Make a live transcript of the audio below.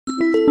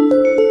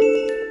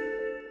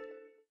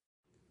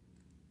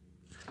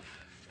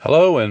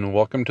Hello and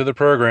welcome to the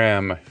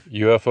program,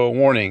 UFO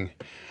Warning.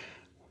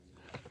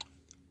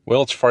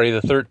 Well, it's Friday the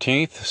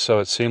 13th, so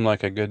it seemed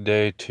like a good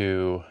day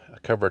to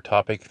cover a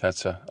topic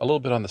that's a little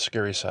bit on the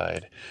scary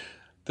side.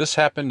 This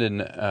happened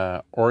in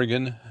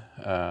Oregon,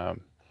 in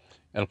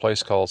a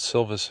place called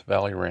Silvis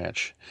Valley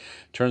Ranch.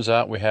 Turns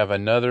out we have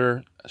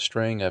another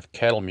string of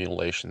cattle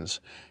mutilations,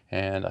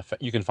 and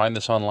you can find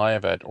this on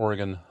live at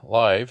Oregon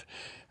Live.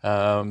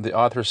 The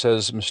author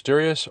says,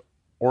 mysterious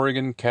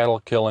Oregon cattle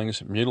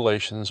killings,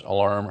 mutilations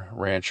alarm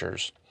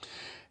ranchers.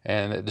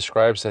 And it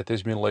describes that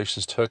these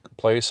mutilations took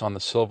place on the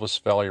Silvis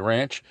Valley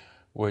Ranch,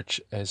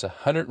 which is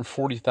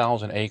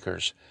 140,000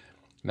 acres.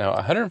 Now,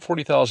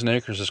 140,000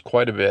 acres is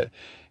quite a bit.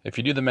 If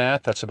you do the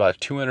math, that's about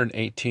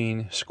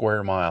 218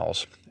 square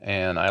miles.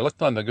 And I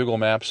looked on the Google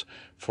Maps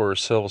for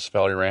Silvis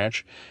Valley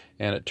Ranch,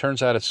 and it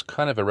turns out it's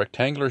kind of a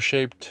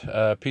rectangular-shaped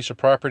piece of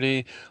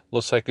property.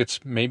 Looks like it's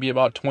maybe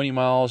about 20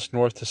 miles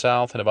north to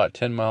south and about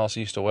 10 miles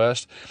east to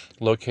west,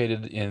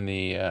 located in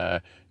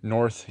the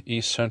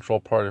northeast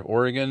central part of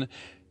Oregon.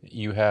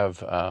 You have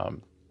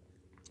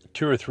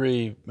 2 or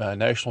 3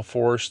 national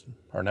forests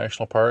or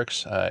national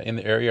parks in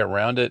the area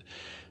around it.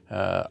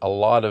 A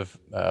lot of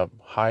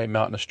high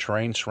mountainous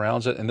terrain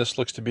surrounds it, and this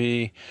looks to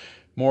be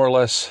more or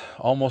less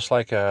almost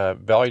like a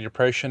valley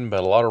depression,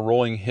 but a lot of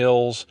rolling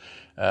hills,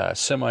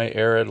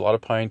 semi-arid, a lot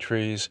of pine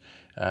trees,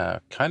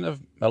 kind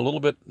of a little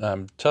bit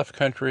tough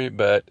country,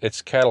 but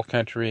it's cattle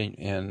country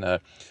in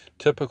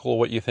typical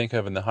what you think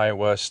of in the high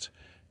west,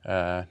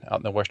 out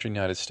in the western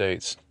United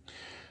States.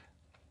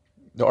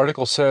 The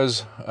article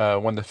says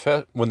when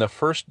the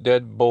first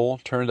dead bull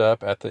turned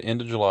up at the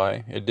end of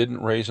July, it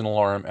didn't raise an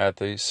alarm at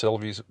the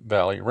Silvis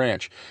Valley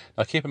Ranch.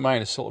 Now keep in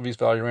mind, the Silvis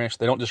Valley Ranch,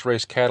 they don't just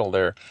raise cattle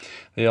there.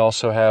 They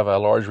also have a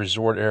large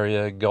resort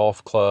area,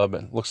 golf club.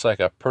 It looks like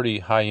a pretty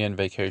high-end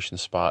vacation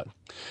spot,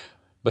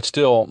 but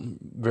still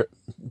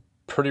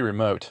pretty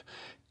remote.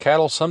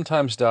 Cattle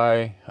sometimes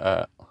die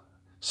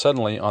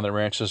suddenly on the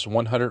ranch's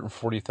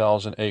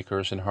 140,000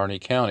 acres in Harney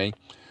County,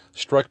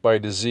 struck by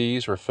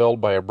disease or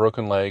felled by a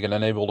broken leg and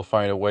unable to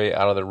find a way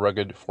out of the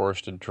rugged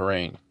forested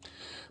terrain.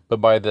 But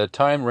by the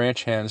time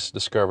ranch hands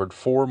discovered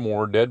 4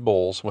 more dead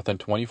bulls within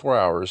 24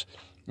 hours,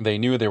 they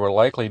knew they were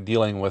likely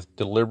dealing with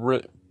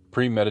deliberate,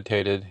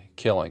 premeditated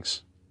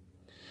killings.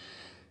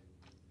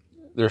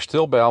 They're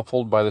still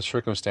baffled by the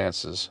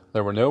circumstances.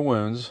 There were no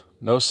wounds,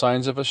 no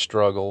signs of a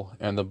struggle,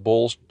 and the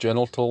bulls'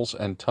 genitals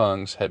and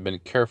tongues had been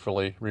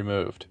carefully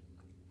removed.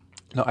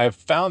 Now, I've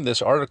found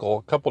this article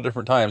a couple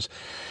different times,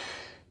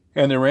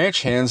 and the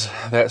ranch hands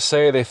that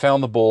say they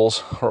found the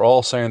bulls are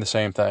all saying the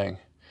same thing.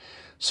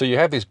 So you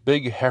have these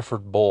big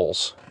heifered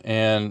bulls,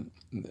 and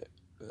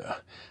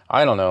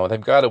I don't know,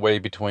 they've got to weigh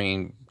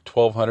between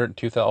 1,200 and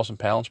 2,000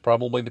 pounds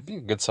probably. They'd be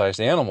a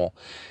good-sized animal.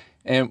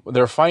 And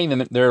they're finding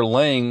that they're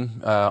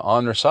laying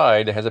on their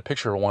side. It has a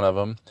picture of one of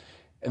them.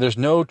 And there's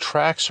no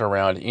tracks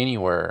around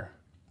anywhere.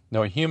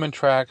 No human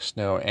tracks,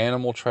 no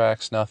animal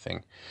tracks,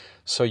 nothing.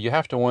 So you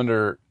have to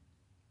wonder,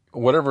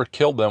 whatever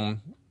killed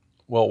them,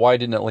 well, why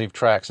didn't it leave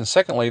tracks? And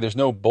secondly, there's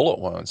no bullet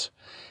wounds.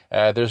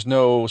 There's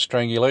no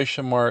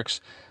strangulation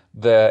marks.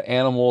 The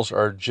animals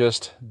are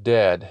just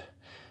dead.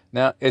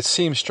 Now, it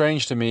seems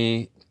strange to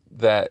me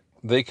that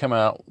they come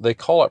out,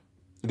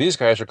 these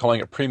guys are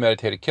calling it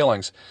premeditated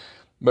killings.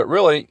 But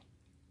really,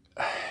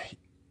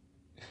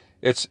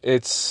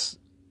 it's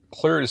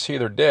clear to see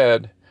they're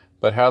dead,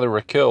 but how they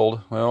were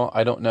killed, well,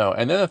 I don't know.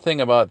 And then the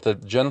thing about the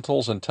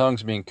genitals and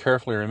tongues being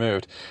carefully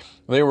removed,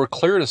 they were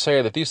clear to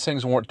say that these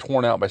things weren't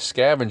torn out by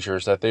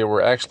scavengers, that they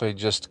were actually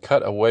just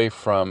cut away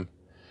from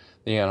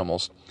the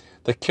animals.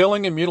 The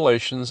killing and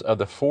mutilations of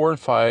the 4- and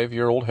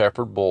 5-year-old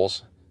heifer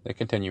bulls, they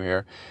continue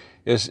here,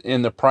 is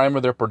in the prime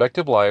of their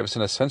productive lives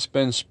and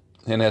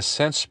has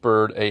since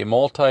spurred a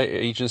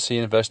multi-agency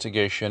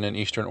investigation in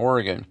eastern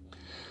Oregon.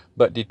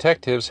 But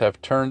detectives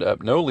have turned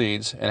up no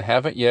leads and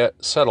haven't yet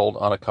settled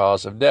on a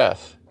cause of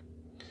death.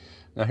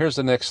 Now here's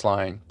the next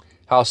line.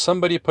 How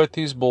somebody put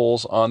these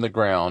bulls on the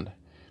ground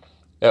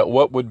at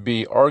what would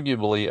be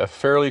arguably a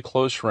fairly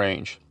close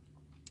range,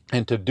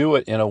 and to do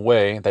it in a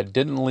way that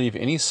didn't leave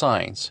any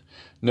signs,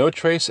 no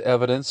trace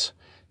evidence,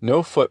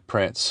 no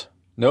footprints,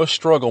 no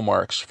struggle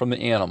marks from the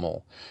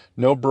animal,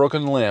 no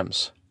broken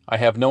limbs. I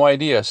have no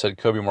idea, said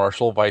Kobe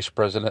Marshall, vice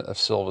president of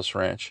Silvis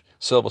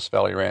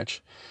Valley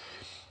Ranch.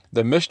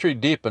 The mystery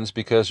deepens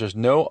because there's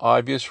no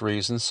obvious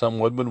reason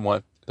someone would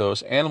want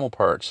those animal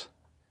parts.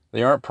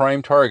 They aren't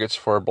prime targets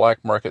for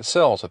black market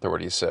sales,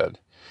 authorities said.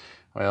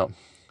 Well,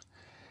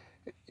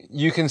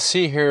 you can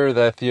see here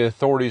that the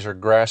authorities are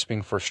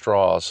grasping for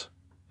straws.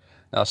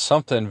 Now,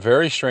 something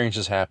very strange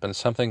has happened,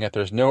 something that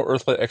there's no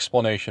earthly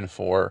explanation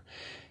for,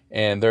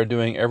 and they're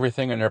doing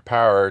everything in their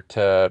power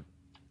to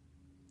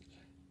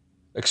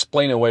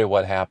explain away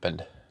what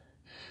happened.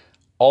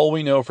 All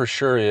we know for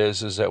sure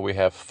is that we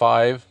have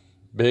 5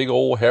 big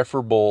old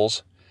heifer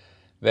bulls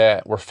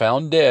that were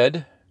found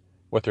dead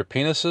with their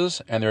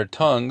penises and their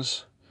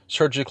tongues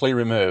surgically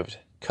removed,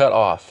 cut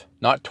off.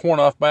 Not torn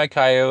off by a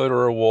coyote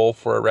or a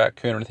wolf or a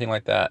raccoon or anything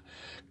like that.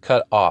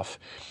 Cut off.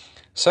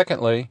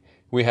 Secondly,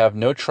 we have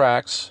no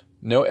tracks,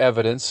 no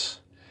evidence,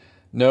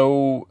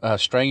 no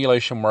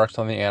strangulation marks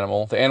on the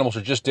animal. The animals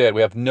are just dead.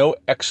 We have no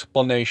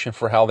explanation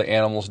for how the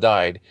animals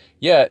died.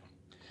 Yet,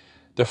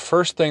 the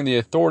first thing the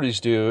authorities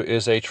do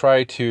is they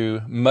try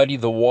to muddy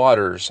the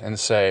waters and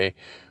say,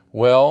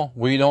 well,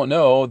 we don't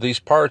know. These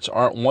parts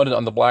aren't wanted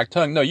on the black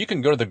tongue. No, you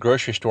can go to the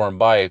grocery store and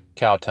buy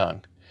cow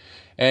tongue.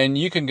 And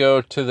you can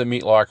go to the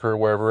meat locker or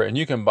wherever and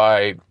you can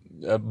buy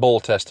bull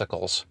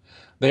testicles.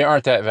 They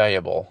aren't that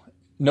valuable.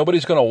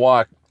 Nobody's going to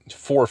walk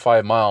 4 or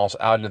 5 miles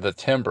out into the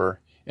timber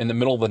in the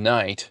middle of the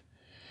night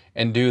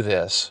and do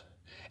this.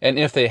 And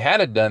if they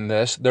had done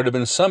this, there'd have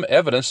been some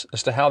evidence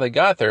as to how they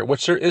got there,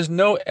 which there is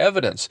no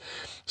evidence.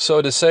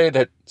 So to say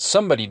that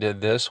somebody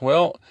did this,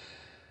 well,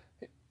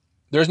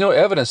 there's no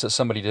evidence that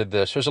somebody did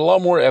this. There's a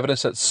lot more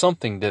evidence that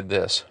something did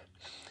this.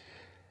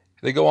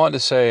 They go on to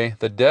say,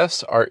 the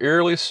deaths are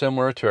eerily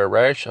similar to a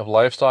rash of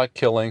livestock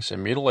killings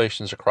and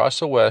mutilations across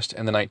the West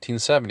in the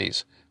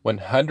 1970s, when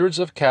hundreds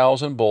of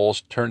cows and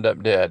bulls turned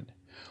up dead,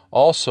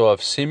 also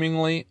of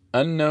seemingly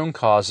unknown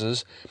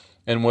causes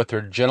and with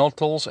their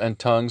genitals and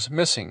tongues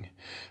missing.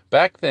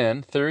 Back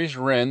then, theories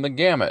ran the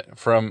gamut,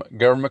 from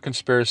government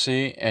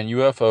conspiracy and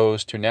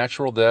UFOs to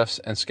natural deaths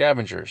and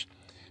scavengers.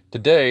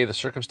 Today, the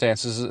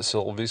circumstances at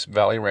Silvies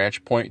Valley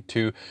Ranch point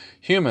to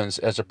humans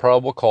as a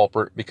probable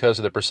culprit because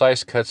of the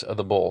precise cuts of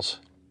the bulls.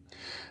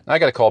 Now, I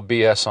got to call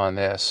BS on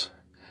this.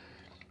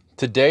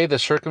 Today, the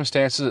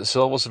circumstances at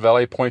Silvies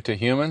Valley point to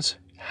humans.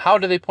 How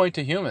do they point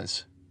to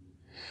humans?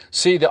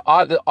 See, the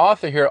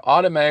author here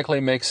automatically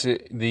makes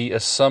the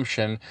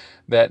assumption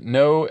that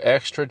no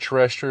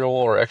extraterrestrial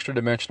or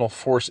extra-dimensional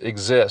force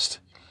exists,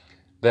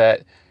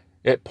 that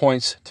it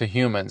points to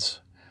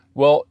humans.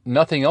 Well,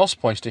 nothing else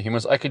points to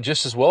humans. I could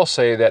just as well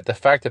say that the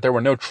fact that there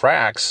were no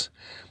tracks,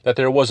 that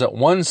there wasn't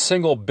one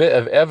single bit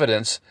of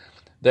evidence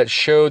that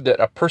showed that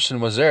a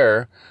person was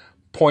there,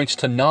 points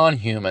to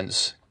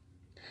non-humans.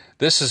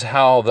 This is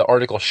how the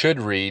article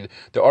should read.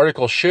 The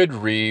article should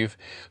read,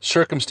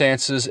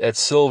 circumstances at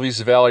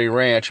Silvies Valley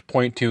Ranch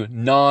point to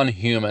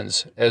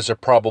non-humans as the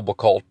probable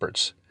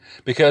culprits,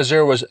 because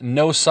there was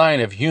no sign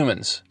of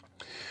humans.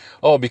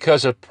 Oh,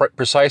 because of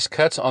precise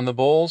cuts on the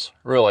bulls?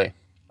 Really?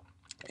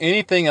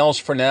 Anything else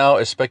for now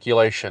is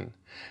speculation.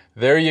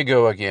 There you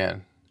go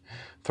again.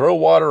 Throw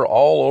water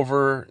all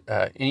over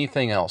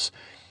anything else.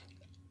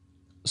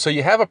 So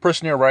you have a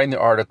person here writing the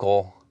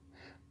article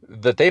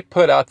that they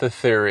put out the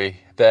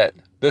theory that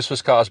this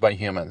was caused by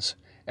humans.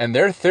 And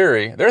their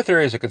theory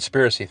is a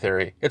conspiracy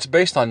theory. It's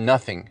based on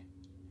nothing.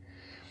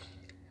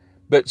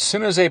 But as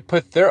soon as they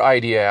put their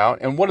idea out,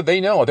 and what do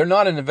they know? They're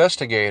not an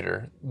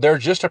investigator. They're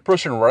just a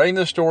person writing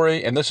the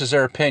story, and this is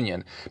their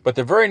opinion. But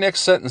the very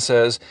next sentence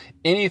says,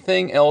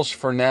 anything else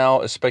for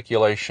now is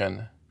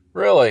speculation.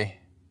 Really?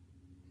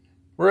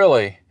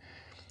 Really?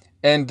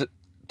 And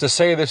to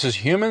say this is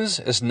humans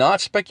is not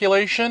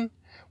speculation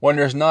when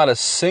there's not a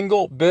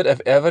single bit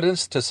of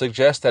evidence to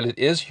suggest that it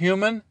is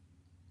human?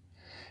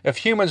 If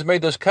humans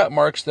made those cut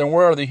marks, then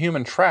where are the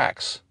human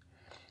tracks?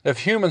 If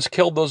humans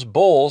killed those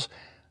bulls,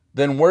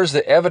 then where's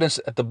the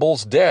evidence that the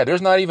bull's dead?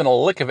 There's not even a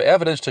lick of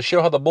evidence to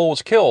show how the bull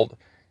was killed,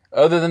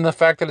 other than the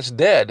fact that it's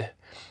dead.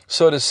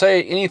 So to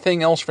say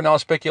anything else for now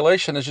is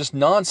speculation is just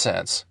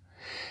nonsense.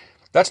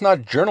 That's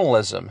not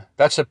journalism.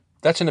 That's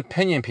an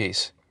opinion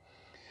piece.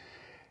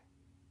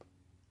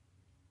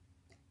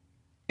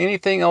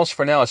 Anything else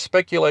for now is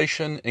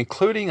speculation,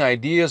 including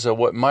ideas of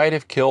what might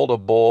have killed a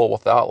bull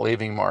without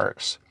leaving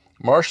marks.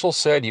 Marshall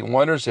said he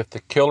wonders if the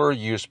killer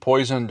used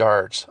poison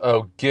darts.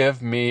 Oh,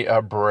 give me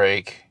a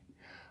break.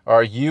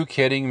 Are you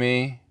kidding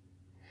me?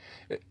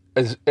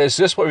 Is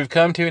this what we've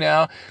come to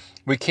now?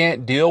 We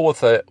can't deal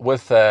with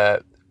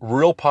a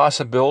real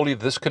possibility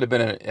that this could have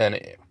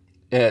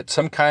been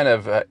some kind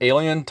of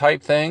alien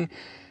type thing,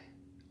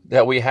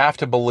 that we have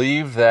to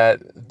believe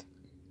that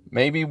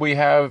maybe we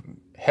have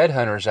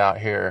headhunters out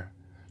here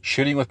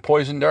shooting with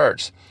poison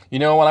darts. You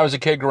know, when I was a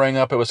kid growing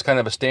up, it was kind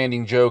of a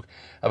standing joke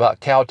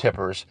about cow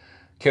tippers.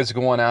 Kids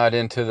going out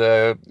into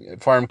the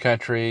farm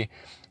country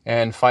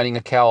and finding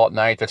a cow at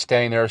night that's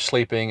standing there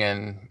sleeping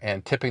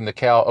and tipping the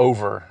cow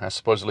over.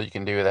 Supposedly you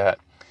can do that.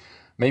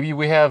 Maybe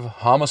we have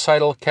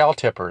homicidal cow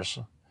tippers,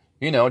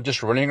 you know,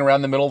 just running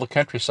around the middle of the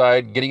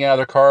countryside, getting out of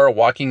their car,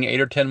 walking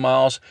 8 or 10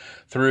 miles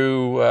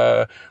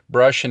through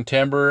brush and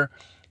timber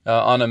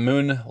on a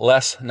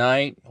moonless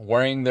night,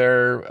 wearing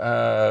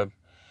their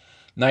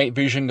night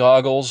vision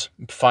goggles,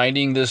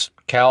 finding this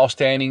cow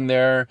standing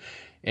there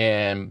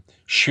and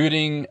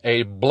shooting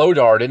a blow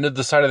dart into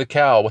the side of the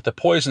cow with the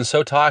poison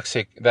so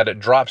toxic that it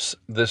drops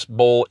this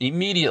bull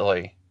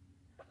immediately.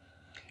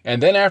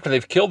 And then after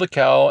they've killed the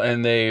cow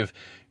and they've,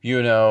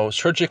 you know,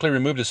 surgically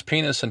removed its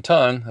penis and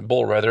tongue, a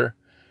bull rather,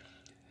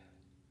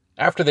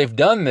 after they've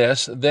done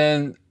this,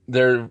 then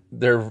they're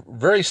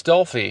very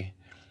stealthy.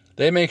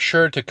 They make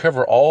sure to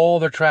cover all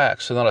their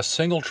tracks so not a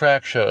single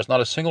track shows,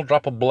 not a single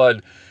drop of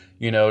blood,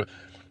 you know,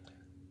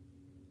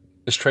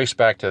 is traced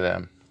back to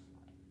them.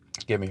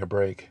 Give me a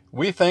break.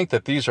 We think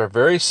that these are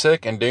very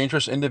sick and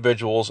dangerous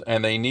individuals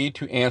and they need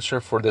to answer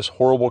for this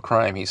horrible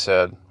crime, he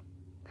said.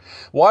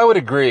 Well, I would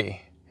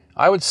agree.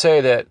 I would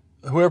say that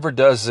whoever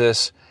does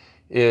this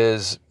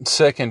is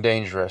sick and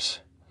dangerous.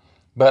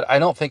 But I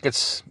don't think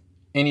it's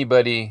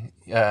anybody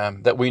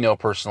that we know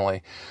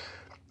personally.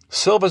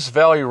 Silvas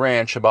Valley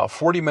Ranch, about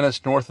 40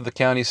 minutes north of the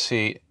county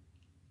seat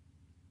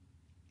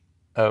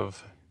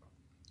of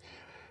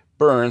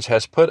Burns,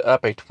 has put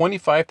up a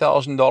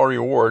 $25,000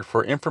 reward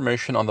for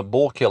information on the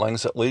bull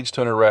killings that leads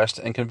to an arrest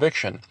and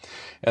conviction,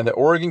 and the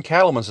Oregon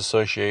Cattlemen's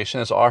Association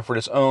has offered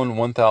its own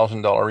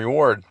 $1,000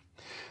 reward.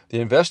 The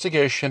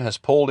investigation has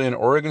pulled in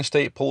Oregon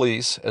State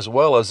Police as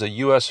well as the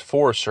U.S.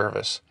 Forest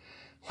Service.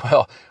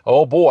 Well,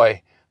 oh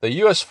boy, the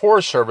U.S.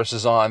 Forest Service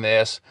is on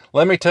this.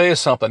 Let me tell you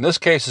something. This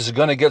case is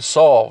going to get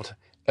solved.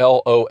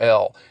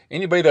 LOL.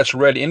 Anybody that's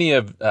read any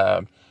of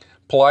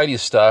Paulides'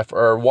 stuff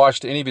or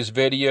watched any of his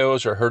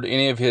videos or heard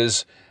any of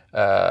his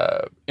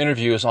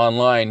interviews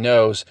online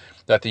knows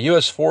that the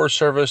U.S. Forest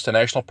Service, the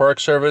National Park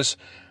Service,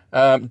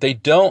 they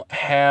don't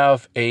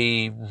have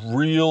a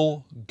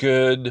real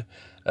good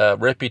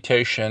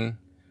reputation,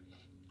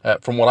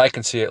 from what I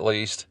can see at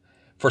least,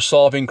 for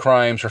solving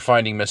crimes or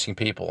finding missing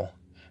people.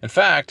 In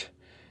fact,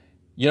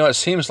 it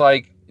seems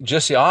like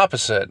just the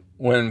opposite.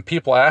 When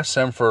people ask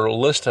them for a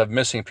list of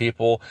missing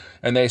people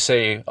and they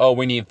say, oh,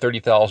 we need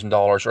 $30,000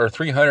 or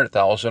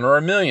 $300,000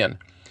 or $1 million.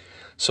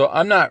 So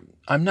I'm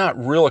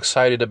not real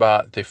excited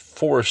about the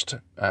Forest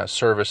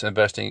Service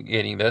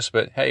investigating this,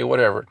 but hey,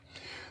 whatever.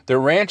 The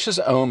ranch is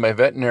owned by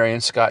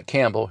veterinarian Scott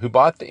Campbell, who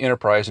bought the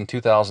enterprise in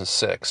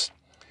 2006.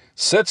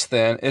 Since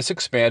then, it's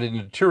expanded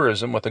into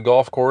tourism with a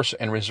golf course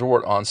and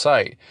resort on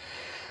site,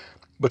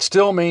 but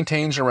still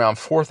maintains around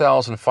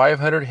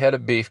 4,500 head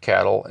of beef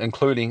cattle,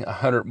 including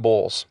 100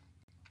 bulls.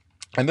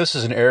 And this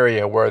is an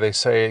area where they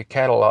say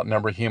cattle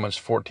outnumber humans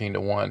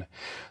 14-1.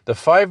 The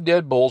 5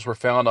 dead bulls were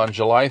found on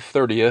July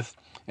 30th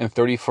and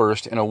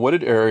 31st in a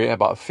wooded area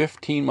about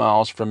 15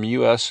 miles from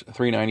US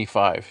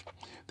 395,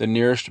 the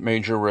nearest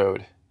major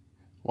road.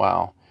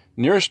 Wow.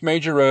 Nearest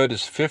major road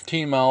is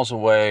 15 miles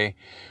away,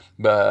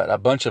 but a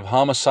bunch of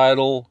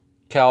homicidal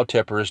cow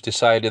tippers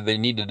decided they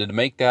needed to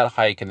make that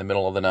hike in the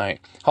middle of the night.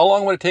 How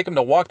long would it take them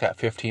to walk that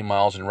 15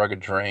 miles in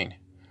rugged terrain?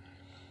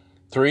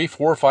 3,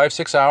 4, 5,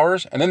 6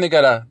 hours? And then they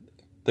gotta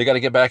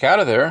get back out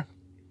of there.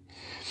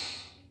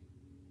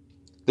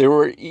 They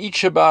were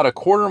each about a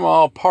quarter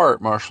mile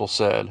apart, Marshall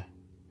said.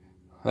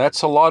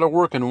 That's a lot of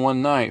work in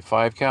one night,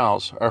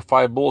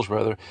 5 bulls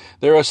rather.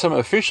 There is some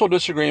official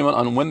disagreement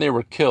on when they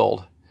were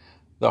killed.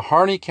 The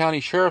Harney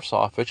County Sheriff's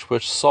Office,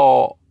 which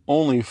saw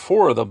only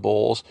 4 of the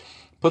bulls,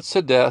 puts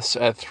the deaths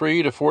at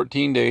 3 to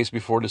 14 days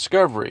before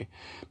discovery,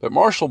 but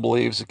Marshall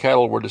believes the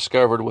cattle were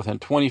discovered within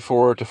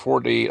 24 to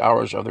 48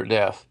 hours of their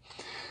death.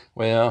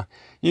 Well,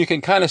 you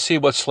can kind of see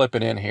what's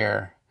slipping in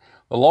here.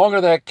 The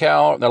longer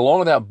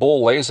that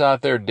bull lays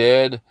out there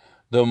dead,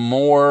 the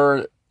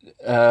more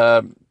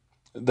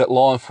that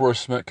law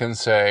enforcement can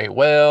say,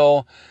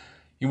 well,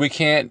 we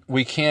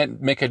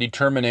can't make a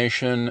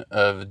determination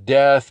of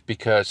death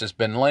because it's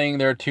been laying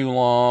there too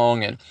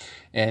long,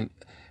 and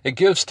it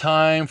gives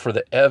time for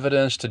the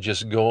evidence to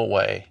just go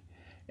away.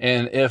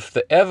 And if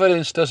the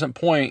evidence doesn't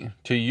point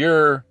to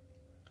your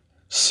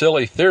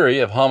silly theory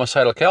of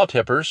homicidal cow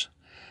tippers,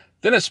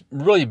 then it's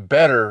really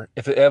better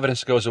if the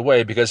evidence goes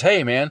away because,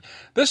 hey, man,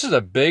 this is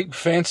a big,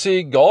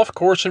 fancy golf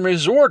course and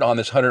resort on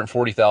this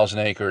 140,000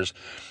 acres.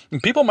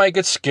 And people might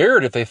get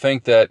scared if they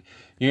think that,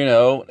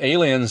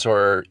 aliens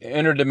or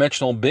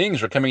interdimensional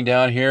beings are coming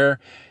down here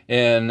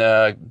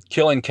and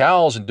killing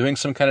cows and doing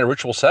some kind of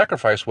ritual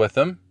sacrifice with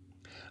them.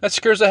 That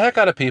scares the heck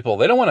out of people.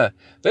 They don't want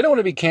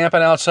to be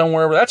camping out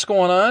somewhere where that's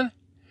going on.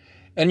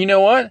 And you know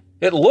what?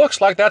 It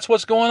looks like that's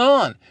what's going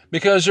on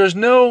because there's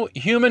no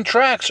human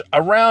tracks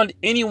around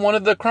any one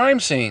of the crime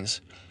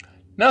scenes.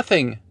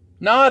 Nothing.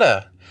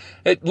 Nada.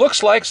 It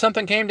looks like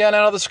something came down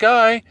out of the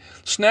sky,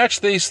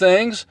 snatched these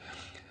things,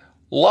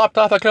 lopped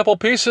off a couple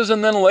pieces,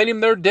 and then laid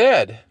them there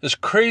dead. As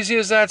crazy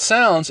as that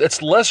sounds,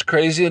 it's less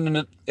crazy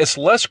to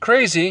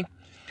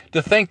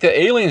think that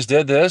aliens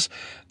did this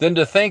than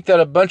to think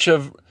that a bunch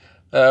of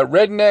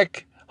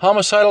redneck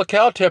homicidal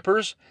cow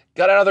tippers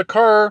got out of their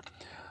car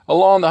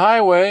along the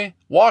highway,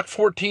 walked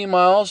 14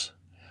 miles,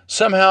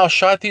 somehow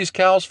shot these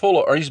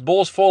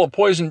bulls full of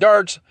poison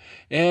darts,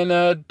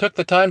 and took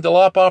the time to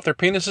lop off their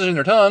penises and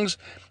their tongues,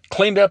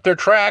 cleaned up their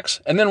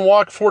tracks, and then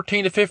walked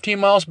 14 to 15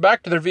 miles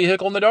back to their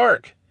vehicle in the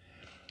dark.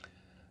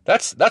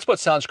 That's what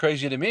sounds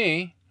crazy to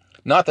me.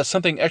 Not that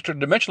something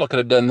extra-dimensional could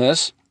have done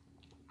this.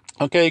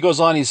 Okay, he goes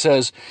on, he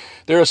says,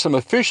 there is some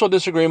official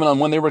disagreement on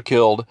when they were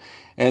killed,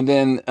 and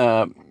then,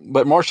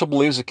 but Marshall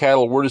believes the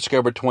cattle were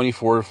discovered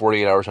 24 to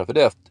 48 hours after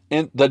death.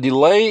 And the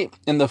delay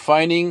in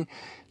finding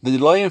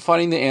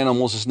the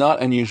animals is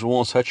not unusual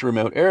in such a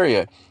remote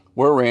area,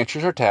 where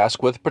ranchers are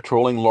tasked with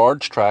patrolling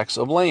large tracts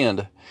of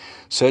land,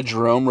 said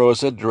Jerome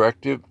Rosa,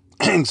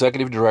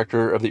 executive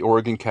director of the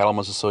Oregon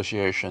Cattlemen's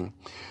Association.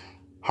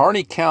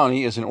 Harney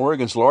County is in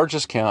Oregon's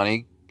largest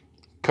county,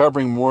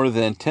 covering more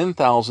than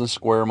 10,000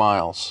 square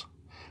miles,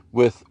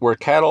 where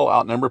cattle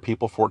outnumber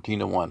people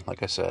 14-1,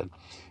 like I said.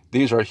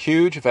 These are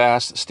huge,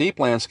 vast, steep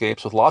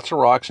landscapes with lots of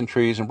rocks and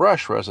trees and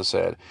brush, Rosa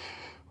said.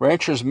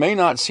 Ranchers may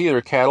not see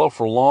their cattle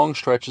for long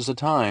stretches of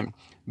time.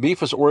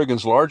 Beef is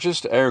Oregon's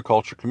largest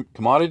agriculture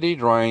commodity,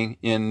 drawing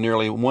in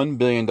nearly $1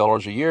 billion a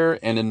year,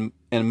 and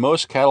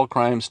most cattle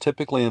crimes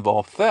typically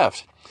involve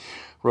theft,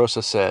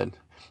 Rosa said.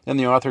 And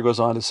the author goes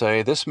on to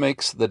say, this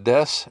makes the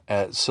deaths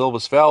at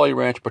Silvas Valley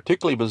Ranch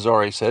particularly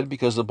bizarre, he said,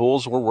 because the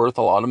bulls were worth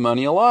a lot of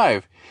money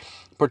alive,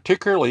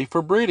 particularly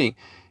for breeding.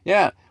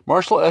 Yeah,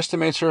 Marshall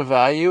estimates their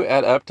value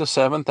at up to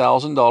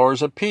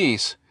 $7,000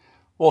 apiece.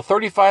 Well,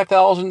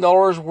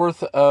 $35,000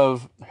 worth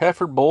of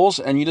heifer bulls,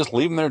 and you just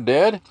leave them there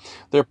dead?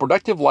 Their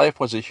productive life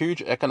was a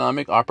huge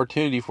economic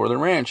opportunity for the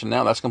ranch, and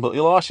now that's completely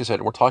lost, he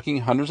said. We're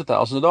talking hundreds of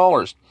thousands of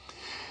dollars.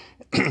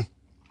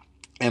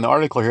 And the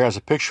article here has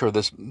a picture of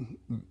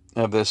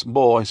this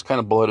bull. He's kind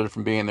of bloated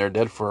from being there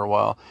dead for a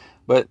while,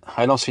 but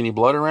I don't see any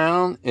blood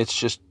around. It's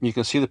just, you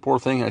can see the poor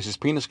thing has his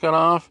penis cut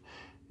off,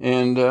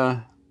 and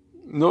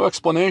no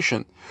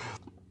explanation.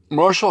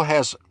 Marshall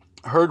has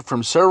heard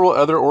from several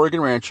other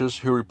Oregon ranchers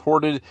who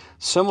reported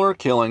similar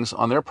killings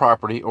on their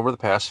property over the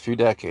past few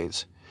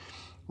decades.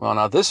 Well,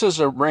 now this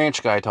is a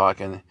ranch guy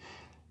talking.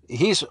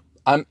 He's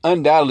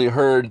undoubtedly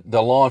heard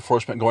the law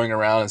enforcement going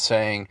around and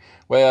saying,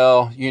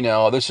 well, you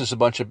know, this is a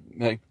bunch of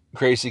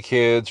crazy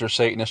kids or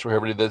Satanists or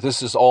whoever, that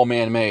this is all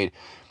man-made.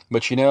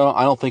 But, you know,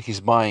 I don't think he's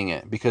buying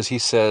it, because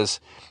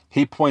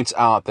he points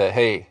out that,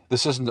 hey,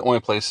 this isn't the only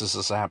place this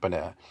has happened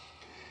at.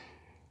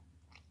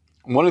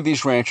 One of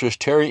these ranchers,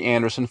 Terry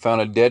Anderson,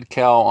 found a dead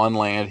cow on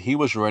land he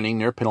was running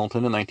near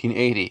Pendleton in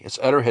 1980. Its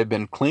udder had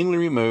been cleanly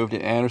removed,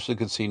 and Anderson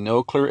could see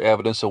no clear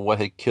evidence of what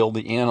had killed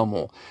the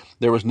animal.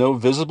 There was no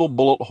visible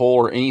bullet hole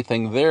or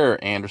anything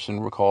there,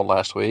 Anderson recalled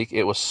last week.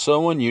 It was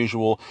so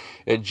unusual,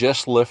 it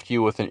just left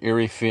you with an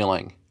eerie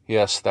feeling.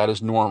 Yes, that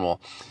is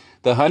normal.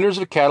 The hundreds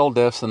of cattle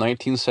deaths in the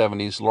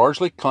 1970s,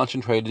 largely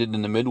concentrated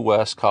in the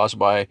Midwest, caused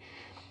by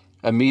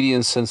a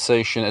media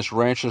sensation as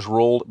ranchers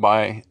rolled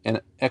by an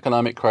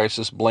economic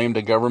crisis, blamed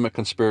a government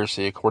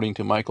conspiracy, according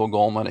to Michael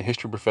Goldman, a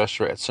history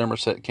professor at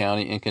Somerset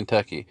County in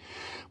Kentucky.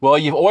 Well,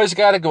 you've always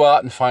got to go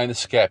out and find the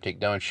skeptic,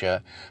 don't you?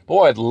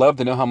 Boy, I'd love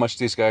to know how much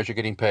these guys are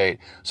getting paid.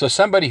 So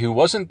somebody who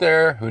wasn't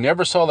there, who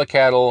never saw the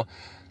cattle,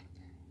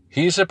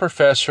 he's a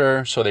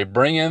professor, so they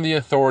bring in the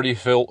authority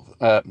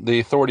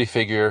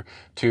figure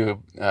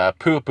to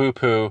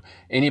poo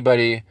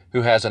anybody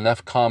who has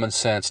enough common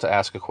sense to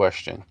ask a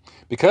question.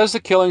 Because the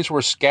killings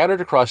were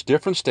scattered across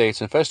different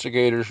states,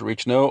 investigators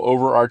reached no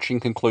overarching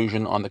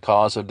conclusion on the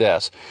cause of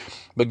deaths.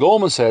 But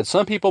Goldman said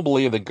some people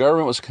believe the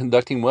government was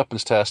conducting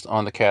weapons tests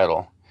on the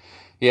cattle.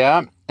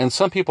 Yeah, and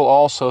some people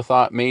also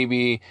thought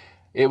maybe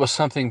it was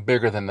something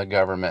bigger than the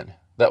government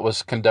that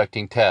was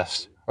conducting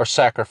tests or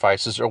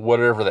sacrifices or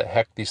whatever the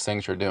heck these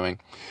things are doing.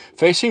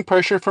 Facing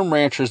pressure from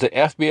ranchers, the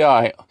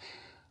FBI,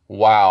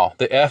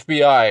 the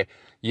FBI,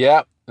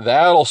 yep,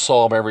 that'll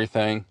solve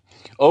everything,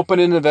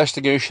 opened an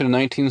investigation in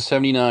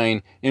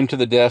 1979 into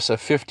the deaths of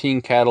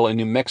 15 cattle in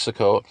New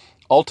Mexico,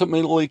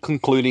 ultimately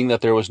concluding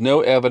that there was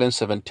no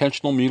evidence of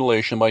intentional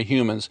mutilation by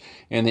humans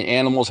and the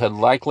animals had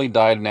likely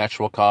died of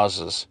natural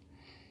causes.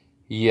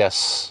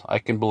 Yes, I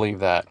can believe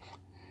that.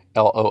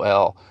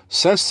 LOL.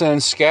 Since then,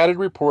 scattered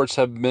reports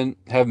have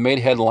made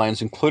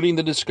headlines, including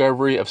the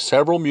discovery of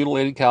several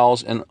mutilated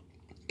cows in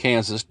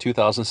Kansas,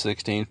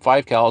 2016,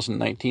 5 cows in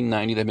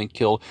 1990 that had been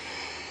killed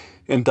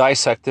and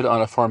dissected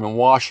on a farm in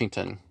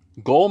Washington.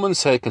 Goldman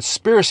said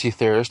conspiracy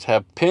theorists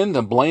have pinned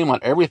the blame on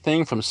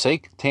everything from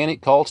satanic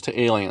cults to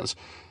aliens.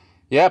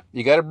 Yep,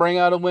 you got to bring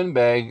out a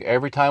windbag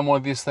every time one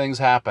of these things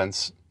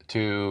happens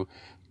to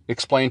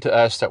explain to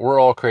us that we're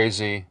all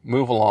crazy,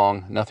 move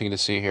along, nothing to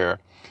see here.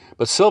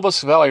 But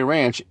Silvas Valley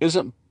Ranch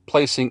isn't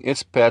placing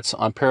its bets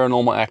on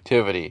paranormal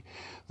activity,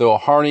 though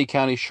Harney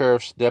County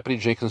Sheriff's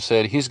Deputy Jenkins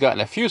said he's gotten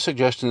a few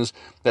suggestions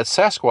that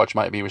Sasquatch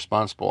might be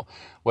responsible.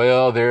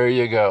 Well, there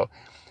you go.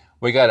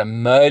 We got to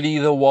muddy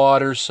the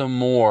water some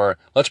more.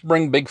 Let's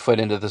bring Bigfoot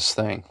into this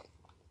thing.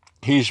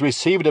 He's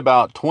received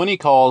about 20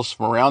 calls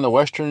from around the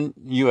western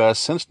U.S.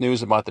 since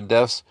news about the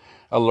deaths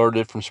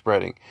alerted from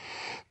spreading.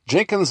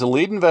 Jenkins, the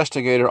lead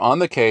investigator on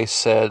the case,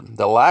 said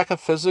the lack of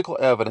physical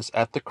evidence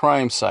at the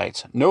crime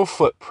sites, no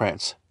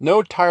footprints,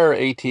 no tire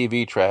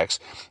ATV tracks,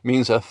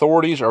 means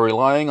authorities are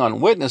relying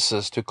on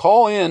witnesses to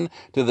call in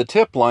to the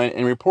tip line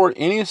and report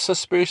any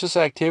suspicious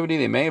activity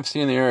they may have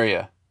seen in the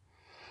area.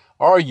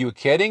 Are you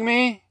kidding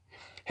me?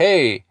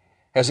 Hey,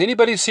 has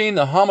anybody seen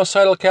the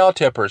homicidal cow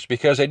tippers?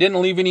 Because they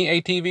didn't leave any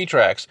ATV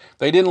tracks.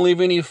 They didn't leave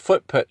any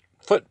footprint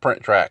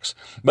tracks.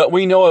 But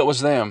we know it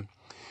was them.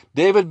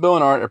 David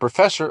Bonart, a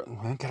professor,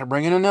 I've got to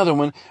bring in another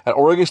one, at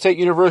Oregon State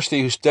University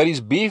who studies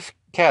beef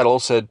cattle,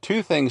 said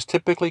 2 things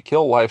typically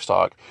kill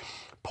livestock: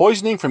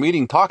 poisoning from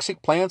eating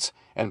toxic plants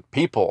and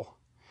people.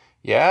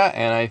 Yeah,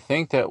 and I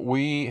think that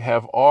we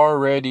have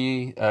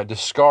already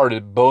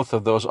discarded both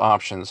of those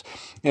options.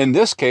 In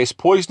this case,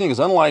 poisoning is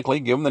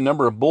unlikely given the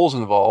number of bulls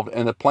involved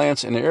and the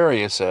plants in the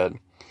area, said.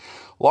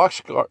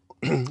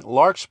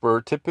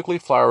 Larkspur typically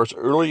flowers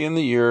early in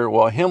the year,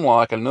 while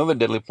hemlock, another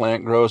deadly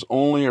plant, grows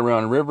only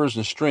around rivers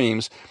and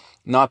streams,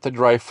 not the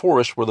dry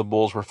forest where the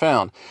bulls were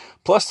found.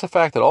 Plus the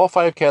fact that all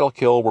 5 cattle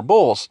killed were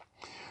bulls.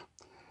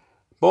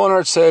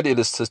 Bohnert said it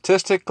is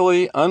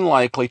statistically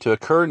unlikely to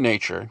occur in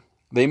nature.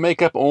 They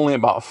make up only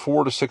about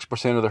 4 to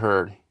 6% of the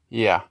herd.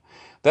 Yeah,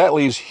 that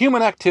leaves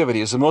human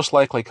activity as the most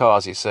likely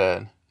cause, he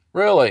said.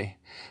 Really?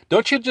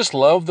 Don't you just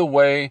love the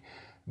way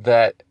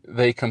that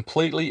they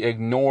completely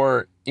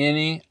ignore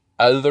any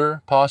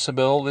other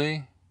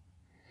possibility?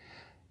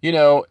 You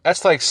know,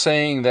 that's like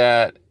saying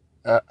that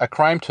a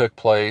crime took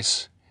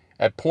place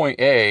at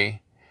point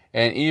A,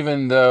 and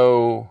even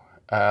though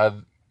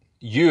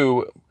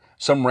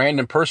some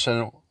random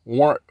person,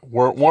 weren't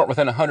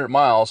within 100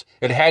 miles,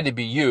 it had to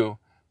be you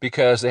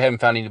because they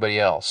haven't found anybody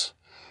else.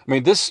 I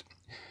mean,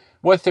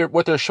 what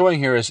they're showing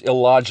here is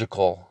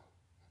illogical.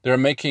 They're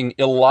making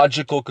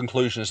illogical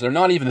conclusions. They're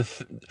not even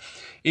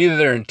either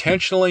they're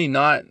intentionally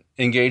not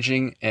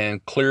engaging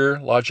in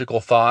clear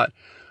logical thought,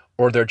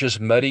 or they're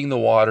just muddying the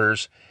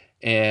waters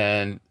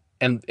and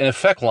in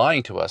effect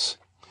lying to us.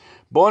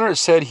 Bohnert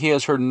said he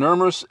has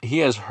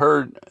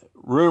heard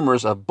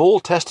rumors of bull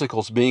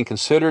testicles being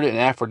considered an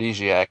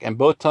aphrodisiac, and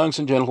both tongues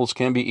and genitals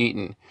can be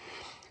eaten.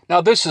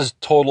 Now, this is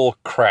total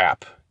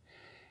crap.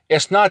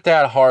 It's not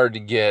that hard to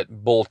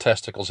get bull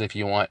testicles if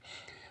you want.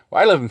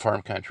 Well, I live in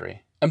farm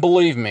country, and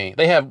believe me,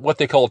 they have what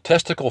they call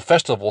testicle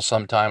festivals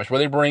sometimes, where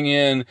they bring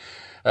in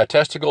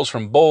testicles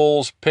from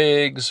bulls,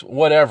 pigs,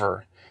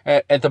 whatever,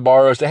 at the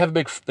bars.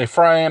 They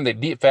fry them, they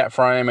deep fat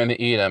fry them, and they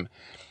eat them.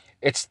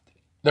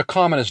 They're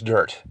common as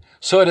dirt.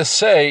 So to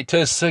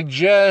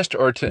suggest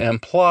or to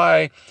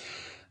imply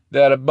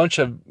that a bunch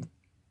of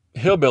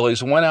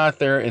hillbillies went out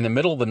there in the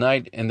middle of the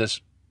night in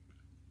this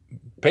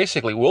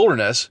basically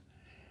wilderness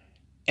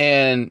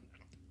and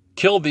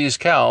killed these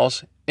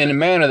cows in a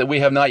manner that we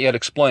have not yet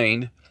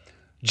explained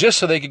just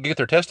so they could get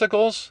their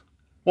testicles?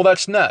 Well,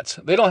 that's nuts.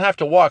 They don't have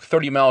to walk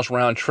 30 miles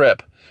round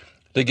trip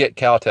to get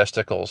cow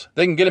testicles.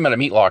 They can get them at a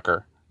meat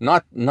locker.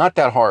 Not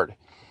that hard.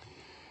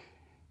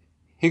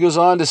 He goes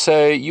on to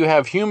say,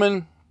 yet the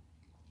human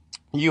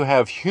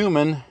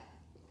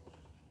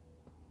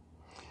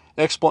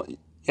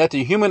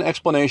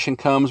explanation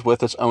comes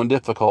with its own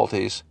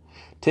difficulties.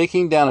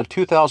 Taking down a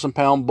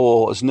 2,000-pound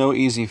bull is no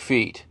easy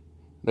feat.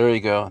 There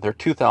you go. They're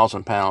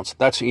 2,000 pounds.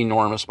 That's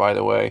enormous, by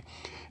the way.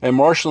 And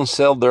Marshall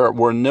said there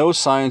were no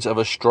signs of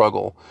a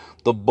struggle.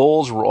 The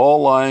bulls were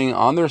all lying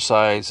on their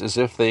sides as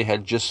if they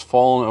had just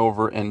fallen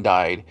over and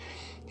died.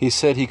 He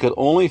said he could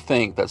only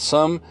think that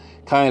some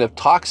kind of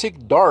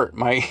toxic dart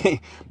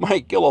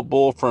might kill a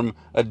bull from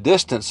a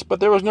distance, but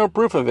there was no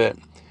proof of it,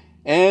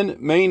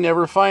 and may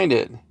never find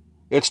it.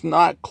 It's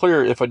not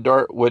clear if a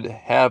dart would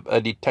have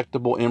a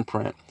detectable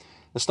imprint.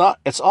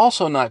 It's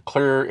also not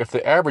clear if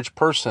the average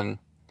person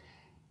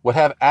would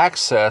have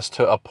access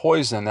to a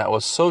poison that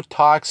was so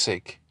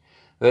toxic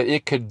that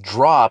it could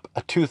drop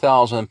a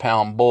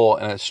 2,000-pound bull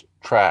in its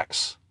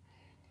tracks.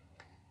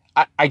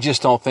 I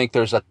just don't think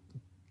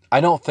I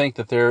don't think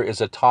that there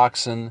is a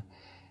toxin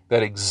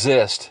that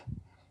exists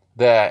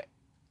that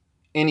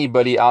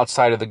anybody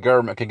outside of the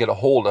government could get a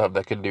hold of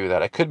that could do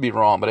that. I could be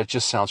wrong, but it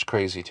just sounds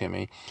crazy to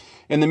me.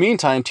 In the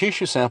meantime,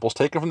 tissue samples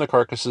taken from the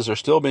carcasses are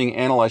still being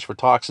analyzed for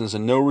toxins,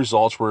 and no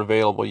results were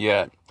available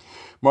yet.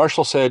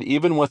 Marshall said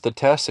even with the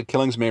tests, the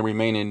killings may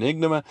remain an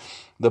enigma.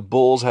 The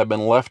bulls have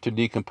been left to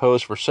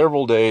decompose for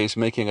several days,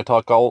 making a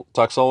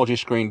toxology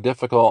screen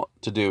difficult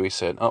to do, he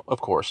said. Oh, of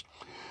course.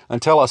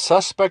 Until a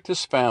suspect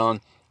is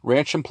found,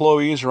 ranch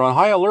employees are on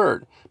high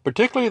alert,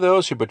 particularly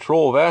those who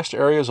patrol vast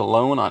areas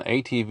alone on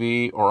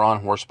ATV or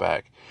on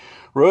horseback.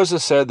 Rosa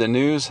said the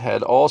news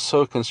had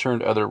also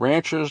concerned other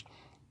ranchers,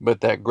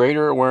 but that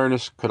greater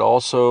awareness could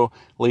also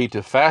lead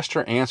to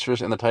faster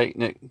answers in the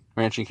tight-knit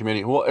ranching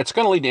community. Well, it's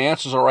going to lead to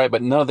answers, all right,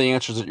 but none of the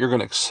answers that you're going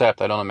to accept,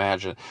 I don't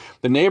imagine.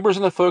 The neighbors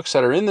and the folks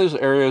that are in those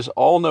areas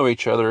all know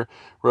each other,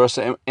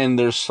 Rosa, and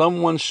there's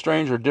someone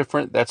strange or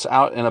different that's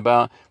out and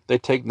about. They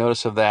take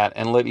notice of that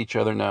and let each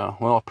other know.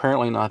 Well,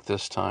 apparently not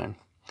this time.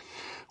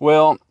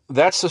 Well,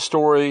 that's the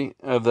story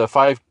of the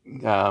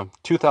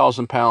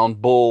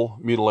 2,000-pound bull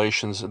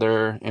mutilations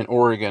there in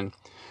Oregon.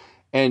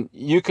 And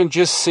you can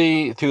just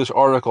see through this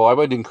article, I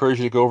would encourage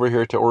you to go over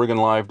here to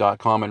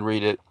OregonLive.com and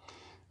read it.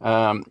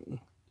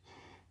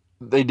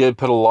 They did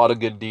put a lot of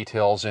good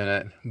details in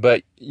it.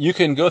 But you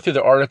can go through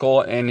the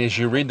article, and as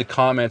you read the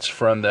comments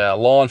from the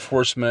law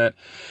enforcement,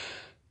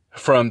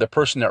 from the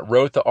person that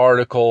wrote the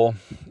article,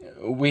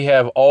 we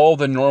have all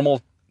the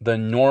normal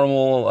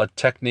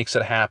techniques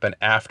that happen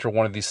after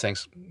one of these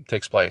things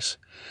takes place.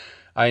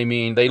 I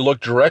mean, they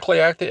look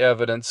directly at the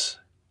evidence.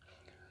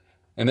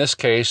 In this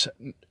case,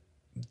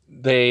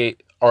 they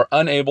are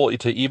unable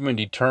to even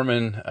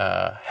determine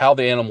how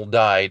the animal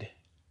died.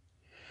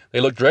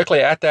 They look directly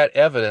at that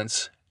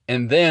evidence,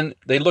 and then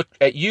they look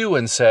at you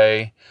and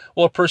say,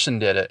 well, a person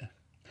did it.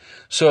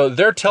 So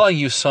they're telling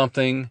you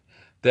something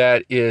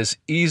that is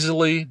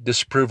easily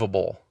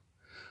disprovable.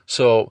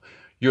 So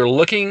you're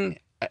looking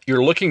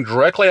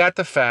directly at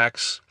the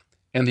facts,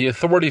 and the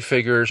authority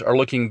figures are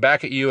looking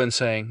back at you and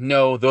saying,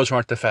 no, those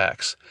aren't the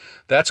facts.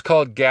 That's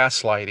called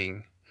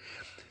gaslighting.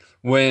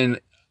 When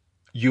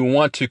you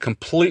want to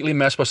completely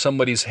mess with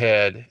somebody's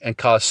head and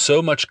cause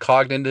so much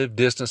cognitive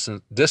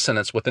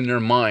dissonance within their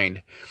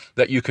mind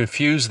that you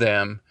confuse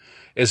them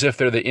as if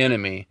they're the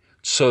enemy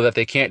so that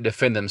they can't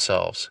defend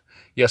themselves.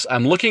 Yes,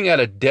 I'm looking at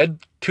a dead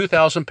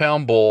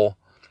 2,000-pound bull.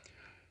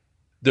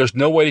 There's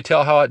no way to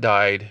tell how it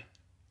died.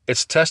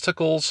 Its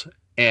testicles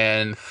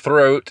and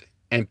throat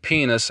and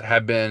penis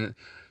have been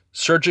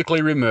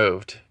surgically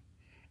removed.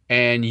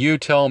 And you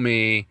tell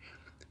me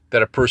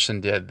that a person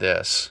did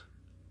this,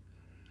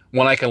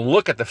 when I can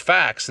look at the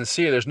facts and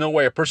see there's no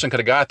way a person could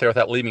have got there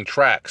without leaving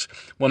tracks.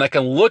 When I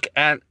can look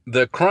at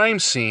the crime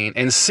scene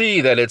and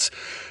see that it's,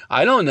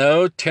 I don't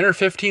know, 10 or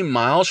 15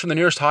 miles from the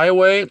nearest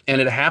highway,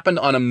 and it happened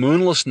on a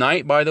moonless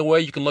night, by the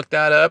way. You can look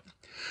that up.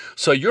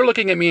 So you're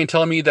looking at me and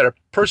telling me that a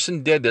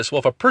person did this. Well,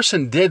 if a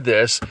person did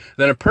this,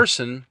 then a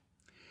person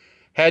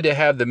had to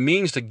have the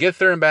means to get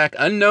there and back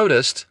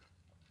unnoticed.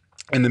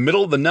 In the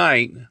middle of the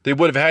night, they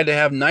would have had to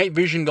have night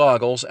vision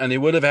goggles, and they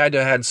would have had to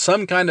have had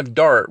some kind of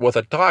dart with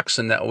a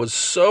toxin that was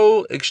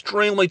so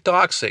extremely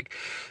toxic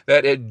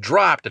that it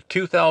dropped a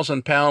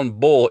 2,000-pound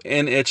bull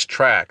in its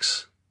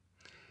tracks.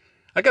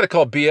 I got to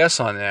call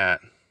BS on that.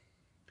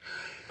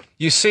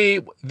 You see,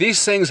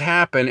 these things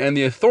happen, and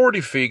the authority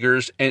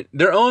figures, in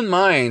their own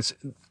minds,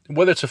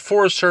 whether it's a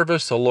Forest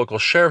Service, a local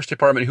sheriff's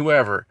department,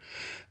 whoever,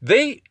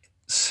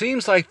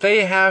 seems like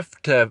they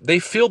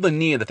feel the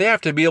need that they have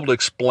to be able to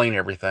explain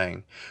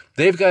everything.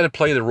 They've got to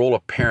play the role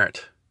of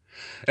parent.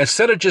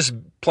 Instead of just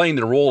playing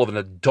the role of an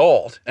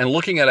adult and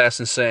looking at us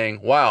and saying,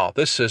 wow,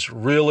 this is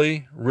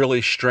really,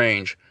 really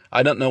strange.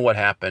 I don't know what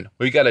happened.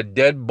 We got a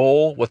dead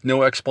bull with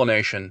no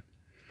explanation.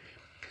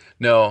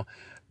 No,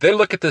 they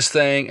look at this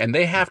thing and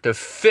they have to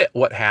fit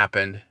what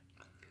happened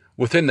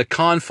within the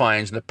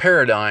confines and the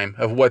paradigm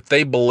of what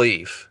they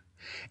believe.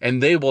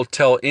 And they will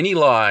tell any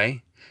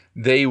lie.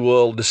 They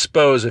will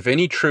dispose of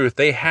any truth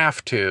they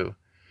have to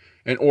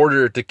in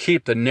order to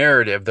keep the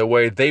narrative the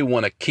way they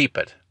want to keep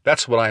it.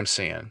 That's what I'm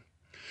seeing.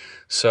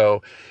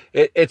 So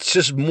it's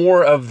just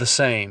more of the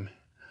same.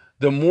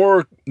 The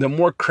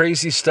more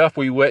crazy stuff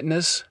we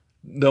witness,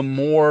 the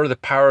more the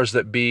powers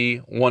that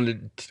be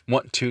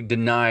want to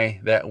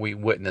deny that we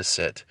witness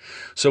it.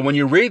 So when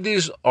you read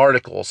these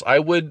articles, I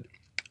would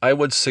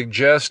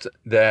suggest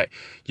that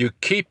you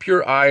keep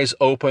your eyes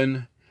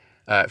open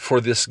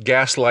for this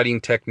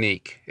gaslighting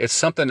technique. It's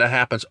something that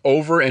happens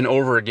over and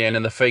over again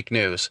in the fake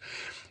news.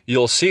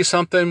 You'll see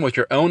something with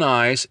your own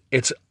eyes.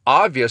 It's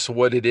obvious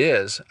what it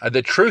is.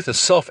 The truth is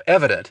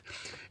self-evident,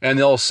 and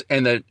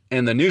the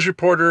news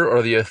reporter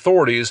or the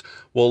authorities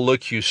will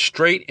look you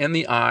straight in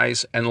the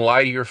eyes and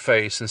lie to your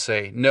face and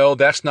say, "No,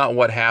 that's not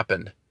what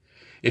happened."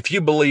 If you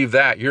believe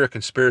that, you're a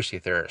conspiracy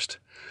theorist.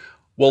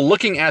 Well,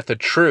 looking at the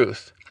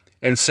truth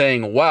and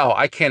saying, "Wow,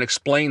 I can't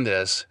explain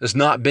this," is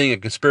not being a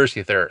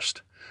conspiracy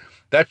theorist.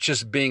 That's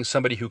just being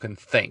somebody who can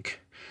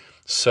think.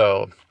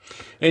 So,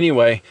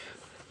 anyway,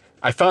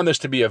 I found this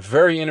to be a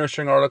very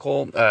interesting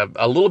article,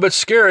 a little bit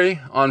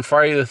scary on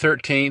Friday the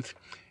 13th.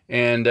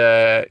 And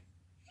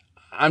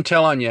I'm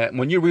telling you,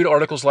 when you read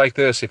articles like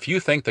this, if you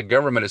think the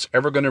government is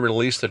ever going to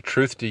release the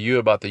truth to you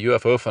about the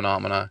UFO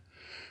phenomena,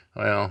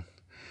 well,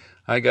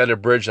 I got a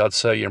bridge I'll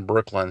sell you in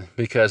Brooklyn,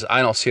 because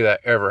I don't see that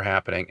ever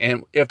happening.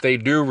 And if they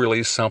do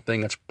release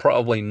something, it's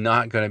probably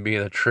not going to be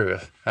the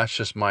truth. That's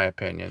just my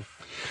opinion.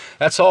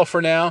 That's all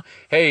for now.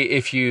 Hey,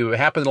 if you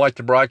happen to like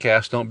the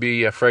broadcast, don't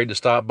be afraid to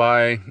stop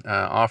by,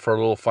 offer a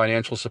little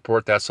financial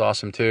support. That's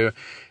awesome too.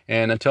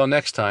 And until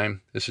next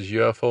time, this is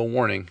UFO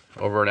Warning,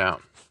 over and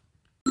out.